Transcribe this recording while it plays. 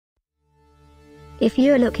If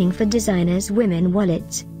you're looking for designers' women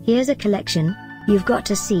wallets, here's a collection you've got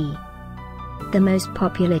to see. The most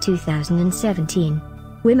popular 2017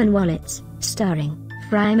 women wallets, starring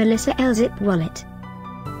Frye Melissa L-Zip wallet.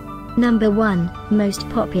 Number 1, most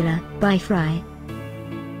popular, by Frye.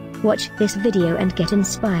 Watch this video and get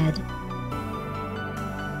inspired.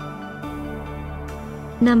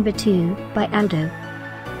 Number 2, by Aldo.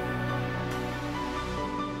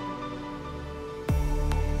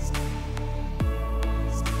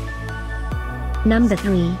 Number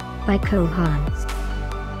 3, by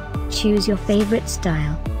Haan. Choose your favorite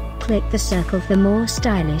style. Click the circle for more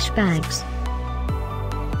stylish bags.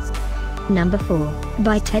 Number 4,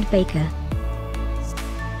 by Ted Baker.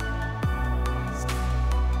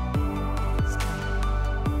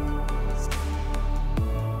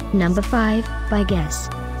 Number 5, by Guess.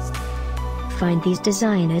 Find these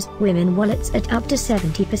designers' women wallets at up to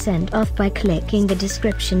 70% off by clicking the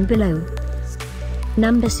description below.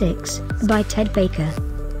 Number 6, by Ted Baker.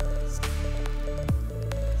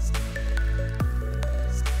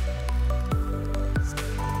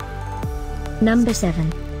 Number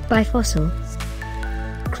 7, by Fossil.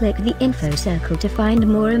 Click the info circle to find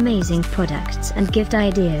more amazing products and gift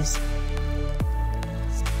ideas.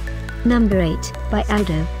 Number 8, by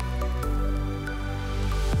Aldo.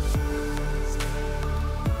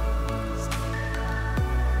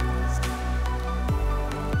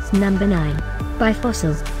 Number 9, by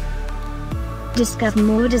Fossil. Discover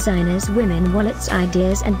more designers' women wallets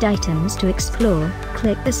ideas and items to explore.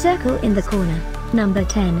 Click the circle in the corner. Number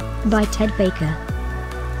 10, by Ted Baker.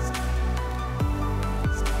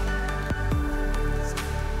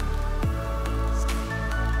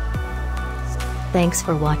 Thanks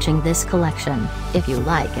for watching this collection. If you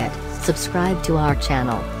like it, subscribe to our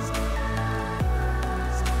channel.